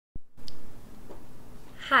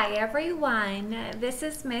Hi everyone, this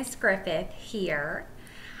is Miss Griffith here.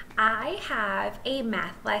 I have a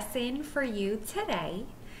math lesson for you today.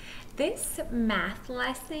 This math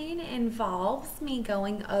lesson involves me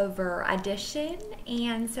going over addition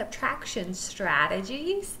and subtraction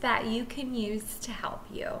strategies that you can use to help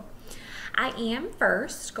you. I am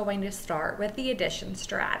first going to start with the addition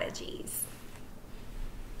strategies.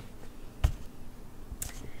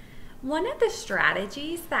 One of the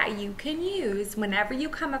strategies that you can use whenever you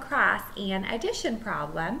come across an addition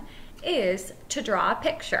problem is to draw a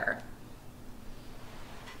picture.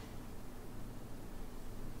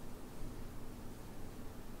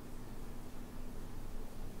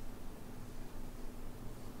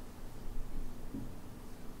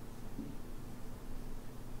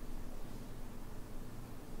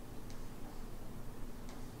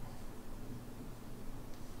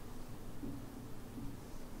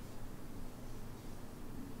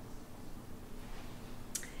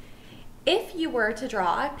 If you were to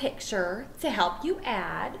draw a picture to help you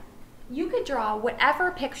add, you could draw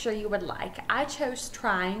whatever picture you would like. I chose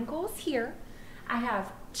triangles here. I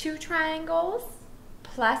have 2 triangles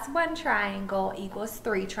plus 1 triangle equals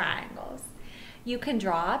 3 triangles. You can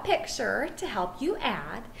draw a picture to help you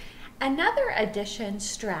add. Another addition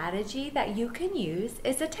strategy that you can use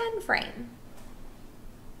is a 10 frame.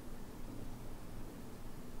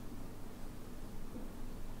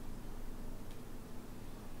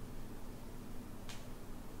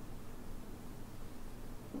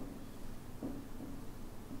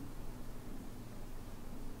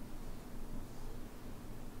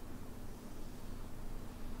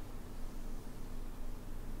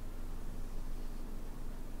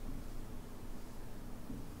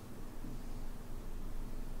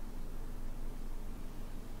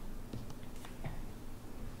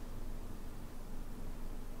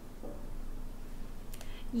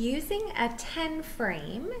 Using a 10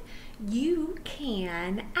 frame, you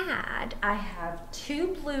can add, I have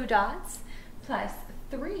 2 blue dots plus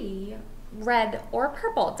 3 red or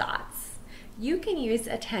purple dots. You can use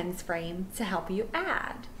a 10s frame to help you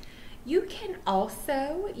add. You can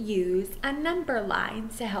also use a number line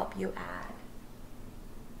to help you add.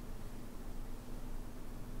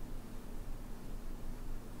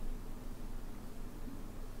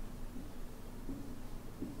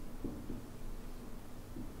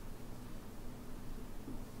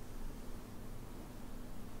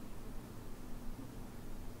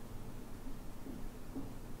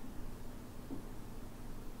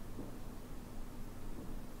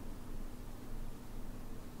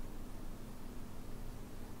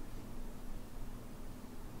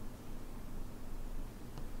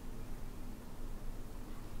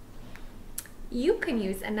 You can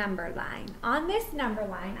use a number line. On this number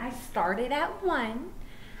line, I started at 1,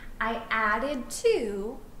 I added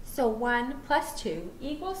 2, so 1 plus 2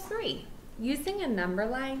 equals 3. Using a number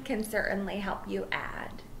line can certainly help you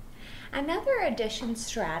add. Another addition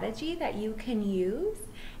strategy that you can use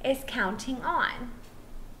is counting on.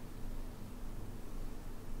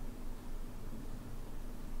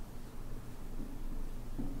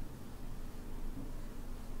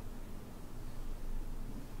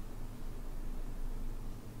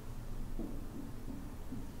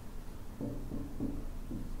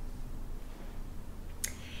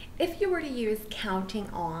 If you were to use counting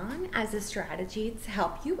on as a strategy to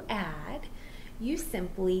help you add, you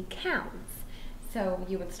simply count. So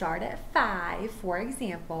you would start at 5, for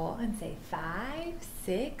example, and say 5,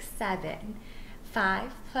 6, 7.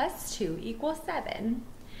 5 plus 2 equals 7.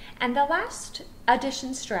 And the last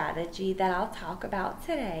addition strategy that I'll talk about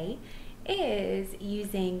today is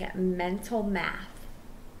using mental math.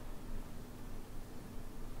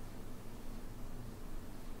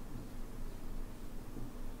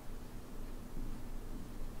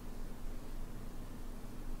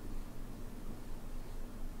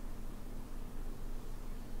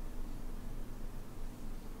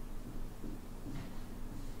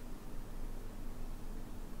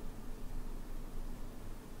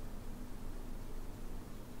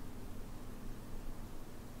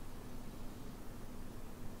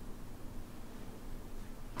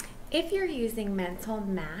 If you're using mental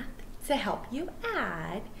math to help you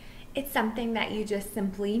add, it's something that you just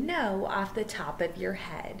simply know off the top of your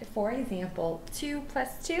head. For example, 2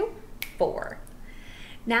 plus 2, 4.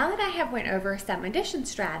 Now that I have went over some addition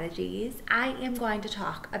strategies, I am going to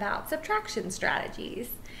talk about subtraction strategies.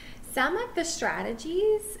 Some of the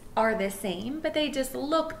strategies are the same, but they just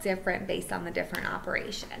look different based on the different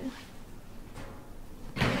operation.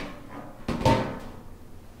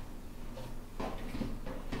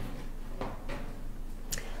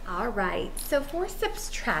 All right, so for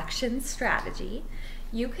subtraction strategy,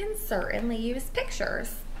 you can certainly use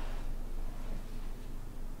pictures.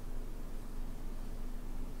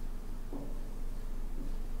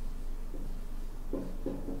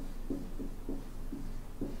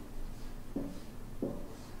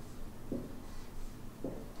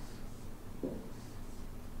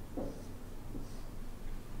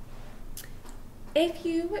 If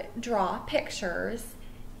you draw pictures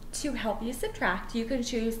to help you subtract, you can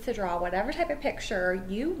choose to draw whatever type of picture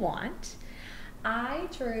you want. I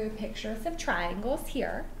drew pictures of triangles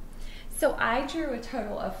here. So I drew a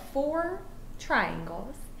total of 4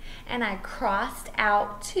 triangles and I crossed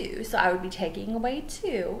out 2. So I would be taking away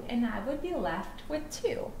 2 and I would be left with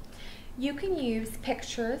 2. You can use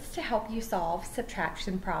pictures to help you solve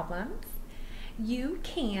subtraction problems. You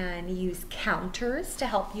can use counters to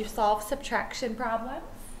help you solve subtraction problems.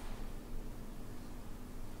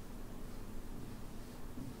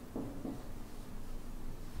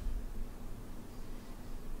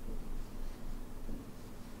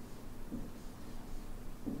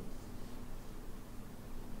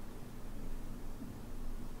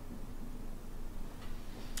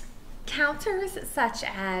 Counters such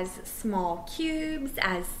as small cubes,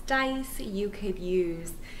 as dice, you could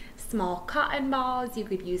use small cotton balls, you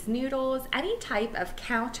could use noodles, any type of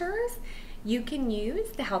counters you can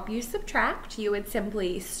use to help you subtract. You would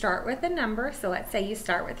simply start with a number, so let's say you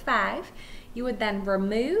start with 5. You would then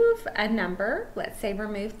remove a number, let's say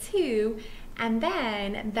remove 2, and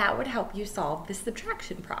then that would help you solve the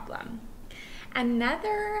subtraction problem.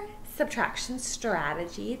 Another subtraction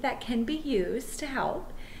strategy that can be used to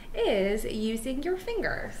help is using your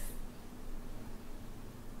fingers.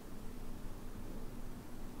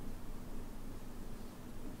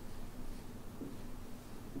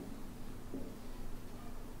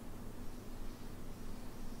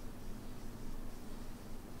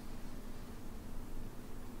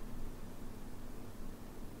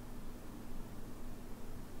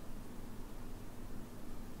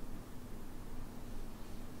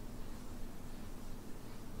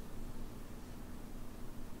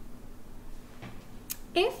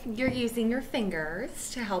 If you're using your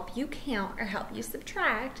fingers to help you count or help you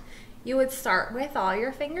subtract, you would start with all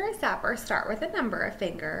your fingers up or start with a number of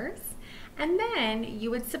fingers, and then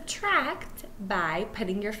you would subtract by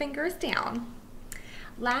putting your fingers down.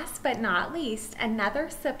 Last but not least, another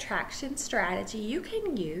subtraction strategy you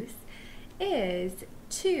can use is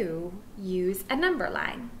to use a number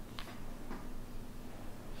line.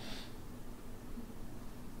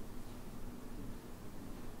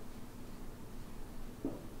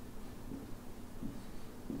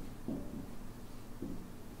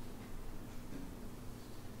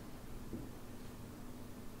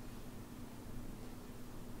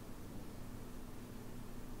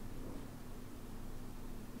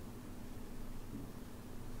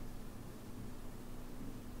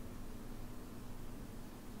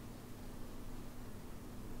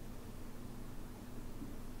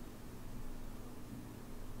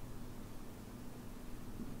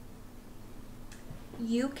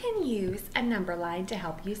 You can use a number line to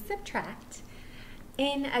help you subtract.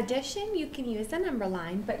 In addition, you can use a number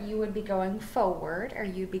line, but you would be going forward or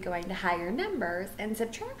you'd be going to higher numbers. In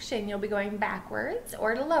subtraction, you'll be going backwards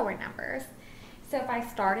or to lower numbers. So if I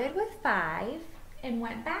started with 5 and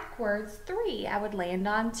went backwards 3, I would land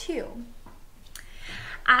on 2.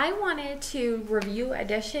 I wanted to review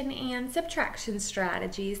addition and subtraction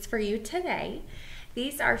strategies for you today.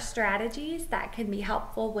 These are strategies that can be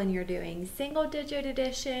helpful when you're doing single digit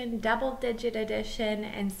addition, double digit addition,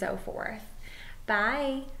 and so forth.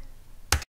 Bye.